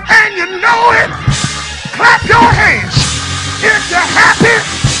and you know it, clap your hands. If you're happy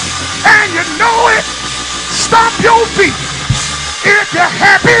and you know it, stomp your feet. If you're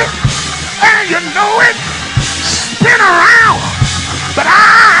happy and you know it, spin around. But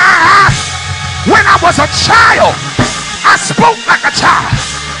when I was a child, I spoke like a child,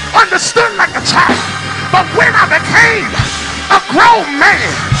 understood like a child. But when I became a grown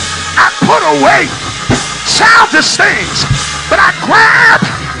man, I put away childish things. But I grabbed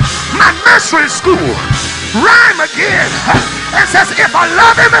my nursery school rhyme again and says, if I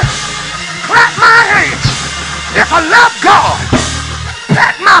love him, clap my hands. If I love God,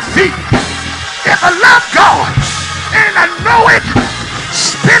 pat my feet. If I love God and I know it,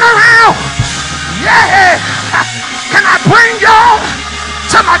 spin around. Yeah. Can I bring y'all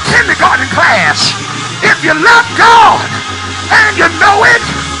to my kindergarten class? If you love God and you know it,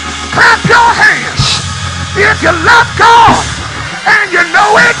 clap your hands. If you love God and you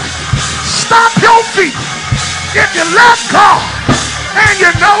know it, stomp your feet. If you love God and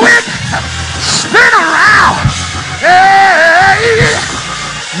you know it, spin around. Hey,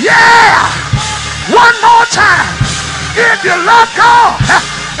 yeah. One more time. If you love God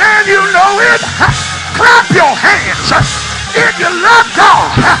and you know it, clap your hands. If you love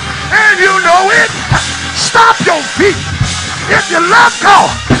God and you know it, stomp your feet. If you love God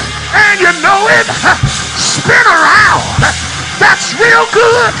and you know it, spin around. That's real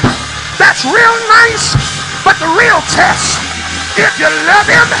good. That's real nice. But the real test, if you love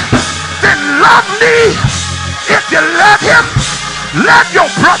him, then love me. If you love him, love your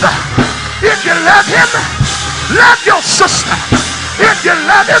brother. If you love him, love your sister. If you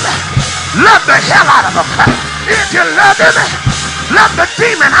love him, love the hell out of him. If you love him, love the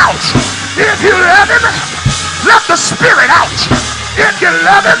demon out. If you love him, love the spirit out. If you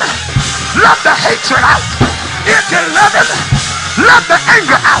love him, love the hatred out. If you love him, love the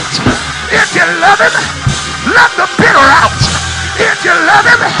anger out. If you love him, love the bitter out. If you love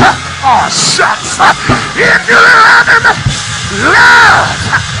him, oh shucks. If you love him, love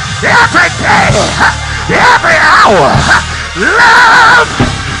every day, every hour. Love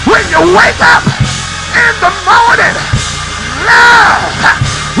when you wake up in the morning. Love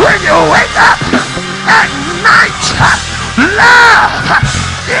when you wake up at night. Love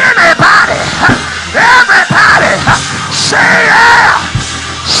anybody, everybody. Say yeah,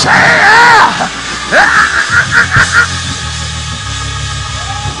 say yeah.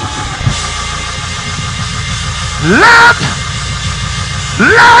 Love,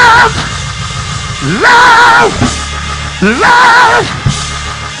 love, love, love.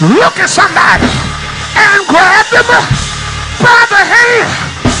 Look at somebody and grab them by the hand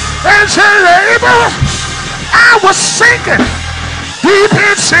and say, neighbor, I was sinking deep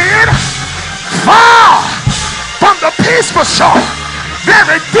in sin, far from the peaceful shore,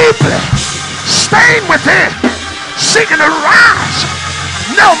 very deeply stained within, seeking to rise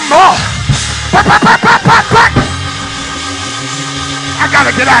no more. But I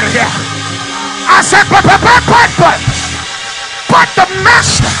gotta get out of here. I said, but the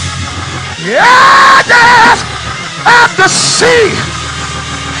master, yeah, of the sea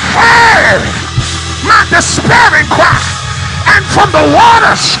heard my despairing cry, and from the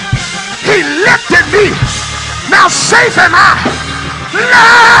waters he lifted me. Now safe am I.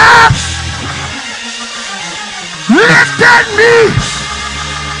 Love lifted me.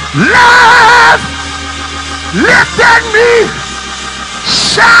 Love lifted me.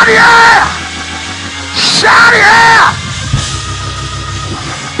 Shout yeah! Shout yeah!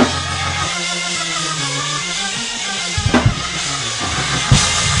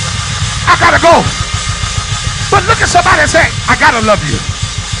 I gotta go. But look at somebody and say, I gotta love you.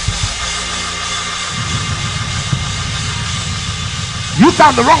 You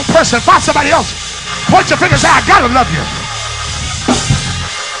found the wrong person. Find somebody else. Point your finger and say, I gotta love you.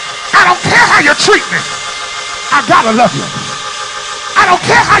 I don't care how you treat me. I gotta love you. I don't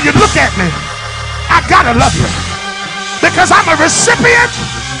care how you look at me. I gotta love you. Because I'm a recipient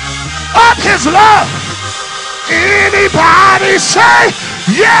of his love. Anybody say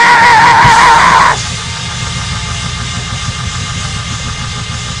yes?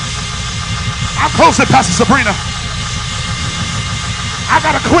 I'll close it, Pastor Sabrina. I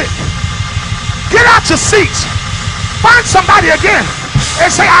gotta quit. Get out your seats. Find somebody again and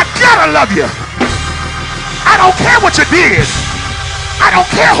say, I gotta love you. I don't care what you did. I don't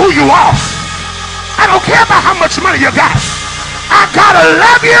care who you are. I don't care about how much money you got. I gotta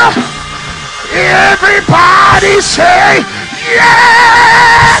love you. Everybody say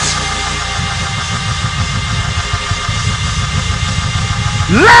yes.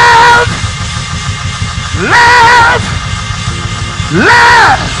 Love, love,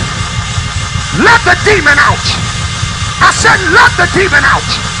 love. Let the demon out. I said let the demon out.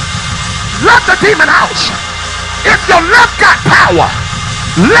 Let the demon out. If your love got power,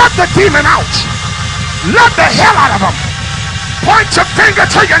 let the demon out. Let the hell out of them. Point your finger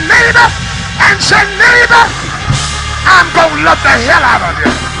to your neighbor and say, neighbor, I'm gonna love the hell out of you.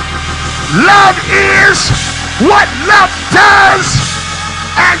 Love is what love does,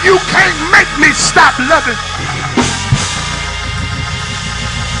 and you can't make me stop loving.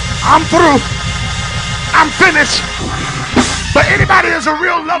 I'm through. I'm finished. But anybody is a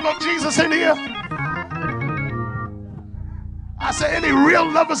real lover of Jesus in here? I say, any real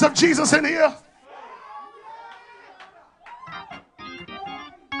lovers of Jesus in here?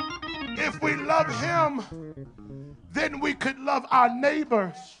 If we love him, then we could love our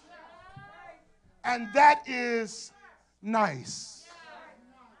neighbors. And that is nice.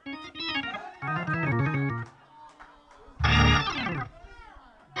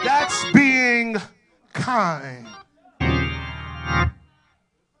 That's being kind.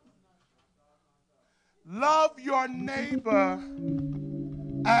 Love your neighbor.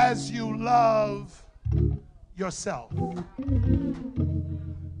 as you love yourself.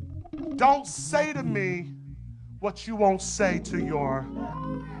 Don't say to me what you won't say to your.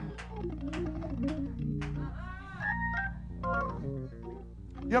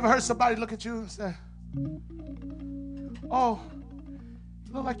 You ever heard somebody look at you and say, oh,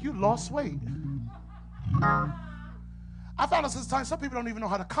 you look like you lost weight? I found out sometimes some people don't even know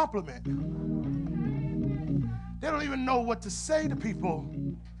how to compliment. They don't even know what to say to people.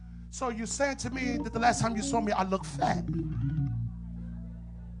 So you're saying to me that the last time you saw me, I look fat.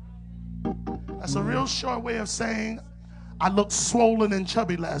 That's a real short way of saying I looked swollen and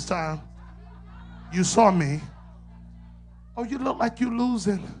chubby last time you saw me. Oh, you look like you're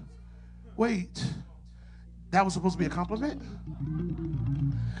losing weight. That was supposed to be a compliment?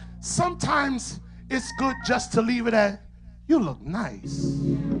 Sometimes it's good just to leave it at, you look nice.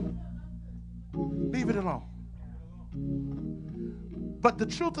 Leave it alone. But the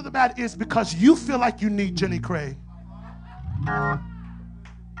truth of the matter is, because you feel like you need Jenny Craig,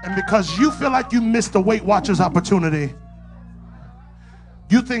 and because you feel like you missed the Weight Watchers opportunity,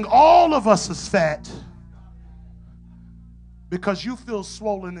 you think all of us is fat because you feel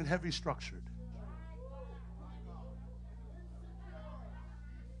swollen and heavy structured.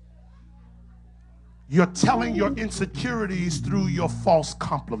 You're telling your insecurities through your false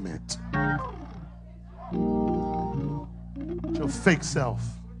compliment. Your fake self.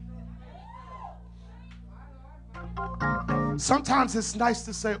 Sometimes it's nice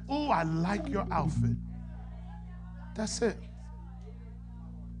to say, oh, I like your outfit. That's it.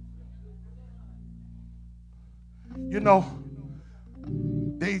 You know,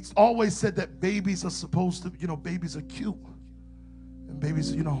 they always said that babies are supposed to, babies are cute. And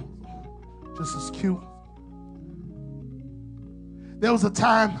babies, just as cute. There was a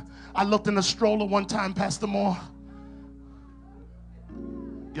time I looked in a stroller one time, Pastor Moore.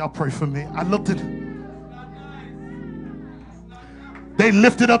 Y'all pray for me. I looked in. They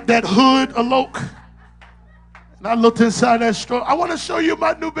lifted up that hood, Alok. And I looked inside that stroller. I want to show you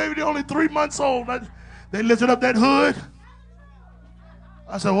my new baby. They're only 3 months old. They lifted up that hood.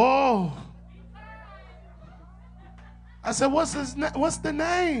 I said, whoa. I said, what's the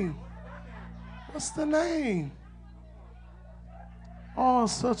name? What's the name? Oh,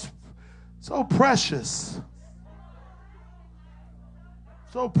 so precious.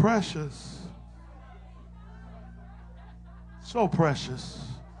 So precious. So precious.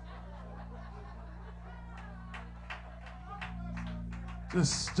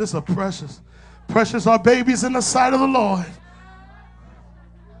 Just a precious. Precious are babies in the sight of the Lord.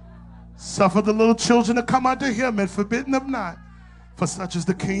 Suffer the little children to come unto him and forbidden them not, for such is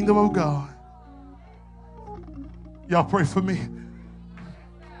the kingdom of God. Y'all pray for me.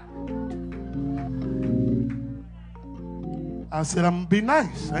 I said, I'm going to be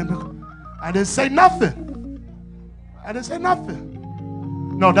nice. I didn't say nothing. I didn't say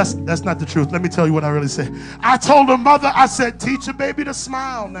nothing. No, that's not the truth. Let me tell you what I really said. I told her mother, I said, teach a baby to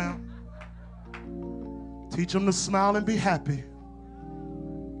smile now. Teach them to smile and be happy.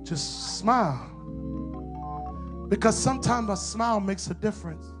 Just smile. Because sometimes a smile makes a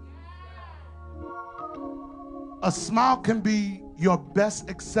difference. A smile can be your best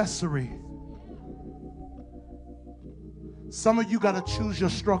accessory. Some of you got to choose your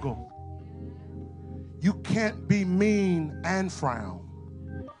struggle. You can't be mean and frown.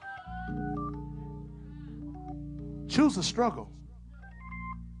 Choose a struggle.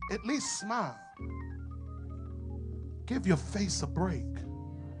 At least smile. Give your face a break.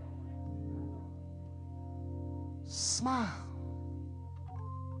 Smile.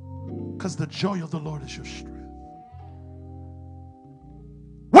 Because the joy of the Lord is your strength.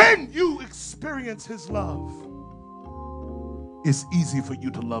 When you experience his love, it's easy for you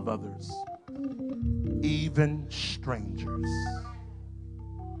to love others, even strangers.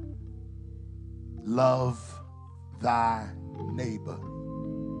 Love thy neighbor.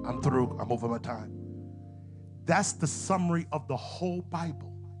 I'm through. I'm over my time. That's the summary of the whole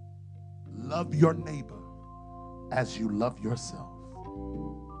Bible. Love your neighbor as you love yourself.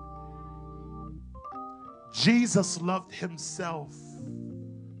 Jesus loved himself,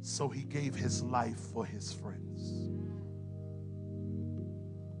 so he gave his life for his friends.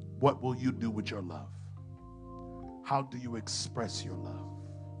 What will you do with your love? How do you express your love?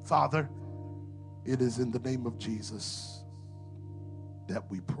 Father, it is in the name of Jesus that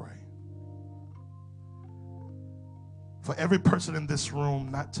we pray. For every person in this room,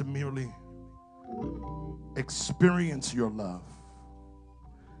 not to merely experience your love,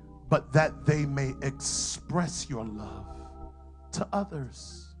 but that they may express your love to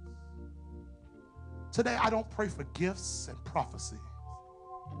others. Today, I don't pray for gifts and prophecy.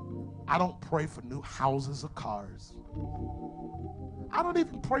 I don't pray for new houses or cars. I don't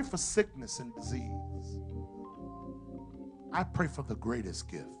even pray for sickness and disease. I pray for the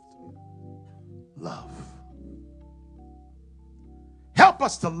greatest gift, love. Help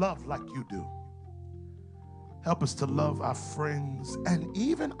us to love like you do. Help us to love our friends and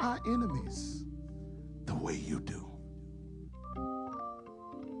even our enemies the way you do.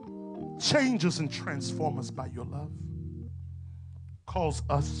 Change us and transform us by your love. Cause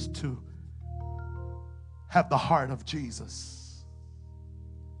us to have the heart of Jesus,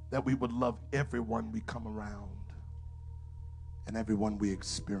 that we would love everyone we come around and everyone we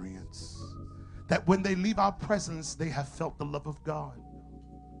experience. That when they leave our presence, they have felt the love of God.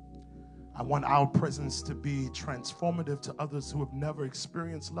 I want our presence to be transformative to others who have never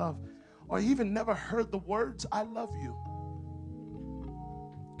experienced love or even never heard the words, I love you.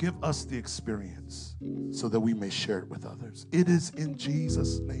 Give us the experience so that we may share it with others. It is in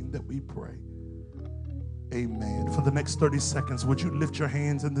Jesus' name that we pray. Amen. For the next 30 seconds, would you lift your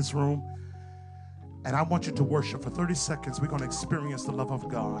hands in this room? And I want you to worship. For 30 seconds, we're going to experience the love of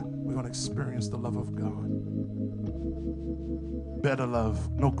God. We're going to experience the love of God. Better love,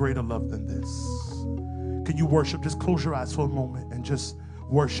 no greater love than this. Can you worship? Just close your eyes for a moment and just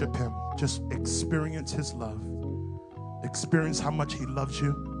worship him. Just experience his love. Experience how much he loves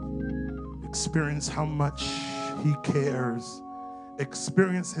you. Experience how much he cares.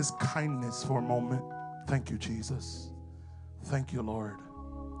 Experience his kindness for a moment. Thank you, Jesus. Thank you, Lord.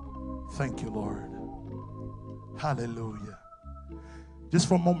 Thank you, Lord. Hallelujah. Just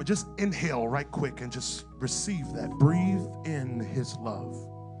for a moment, just inhale right quick and just receive that. Breathe in his love.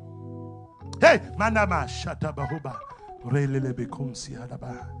 Hey, manama shatabahuba.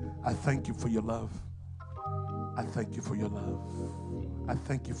 I thank you for your love. I thank you for your love. I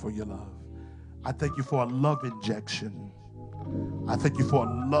thank you for your love. I thank you for a love injection. I thank you for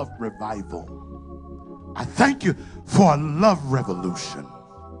a love revival. I thank you for a love revolution.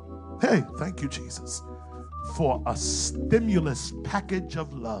 Hey, thank you, Jesus, for a stimulus package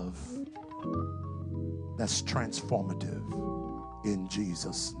of love that's transformative. In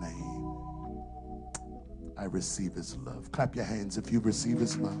Jesus' name, I receive his love. Clap your hands if you receive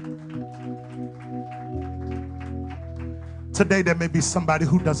his love. Today, there may be somebody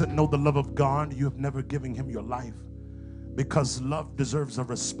who doesn't know the love of God. You have never given him your life, because love deserves a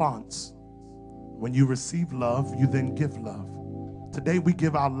response. When you receive love, you then give love. Today, we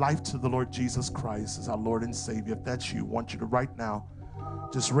give our life to the Lord Jesus Christ as our Lord and Savior. If that's you, I want you to right now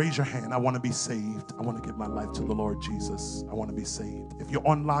just raise your hand. I want to be saved. I want to give my life to the Lord Jesus. I want to be saved. If you're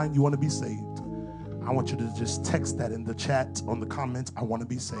online, you want to be saved, I want you to just text that in the chat, on the comments. I want to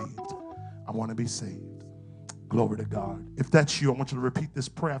be saved. I want to be saved. Glory to God. If that's you, I want you to repeat this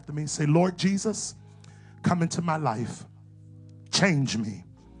prayer after me. Say, Lord Jesus, come into my life. Change me.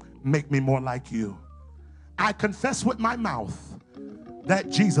 Make me more like you. I confess with my mouth that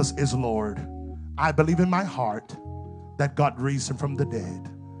Jesus is Lord. I believe in my heart that God raised him from the dead.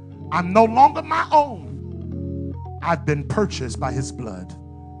 I'm no longer my own. I've been purchased by his blood.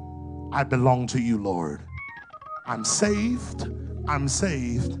 I belong to you, Lord. I'm saved. I'm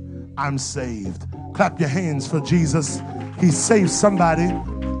saved. I'm saved. Clap your hands for Jesus. He saved somebody.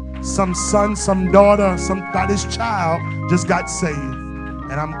 Some son, some daughter, somebody's child just got saved.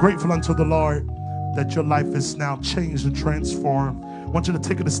 And I'm grateful unto the Lord that your life is now changed and transformed. I want you to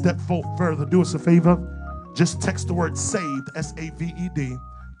take it a step further. Do us a favor. Just text the word saved, S-A-V-E-D.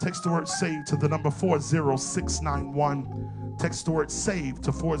 Text the word saved to the number 40691. Text the word saved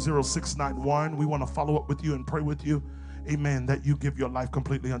to 40691. We want to follow up with you and pray with you. Amen. That you give your life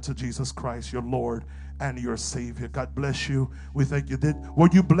completely unto Jesus Christ, your Lord and your Savior. God bless you. We thank you. Were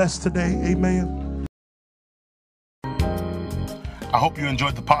you blessed today? Amen. I hope you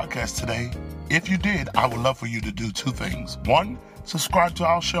enjoyed the podcast today. If you did, I would love for you to do two things. One, subscribe to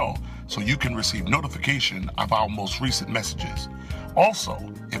our show so you can receive notification of our most recent messages. Also,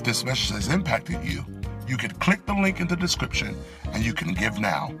 if this message has impacted you, you can click the link in the description and you can give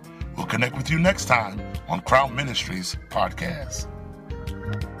now. We'll connect with you next time on Crown Ministries Podcast.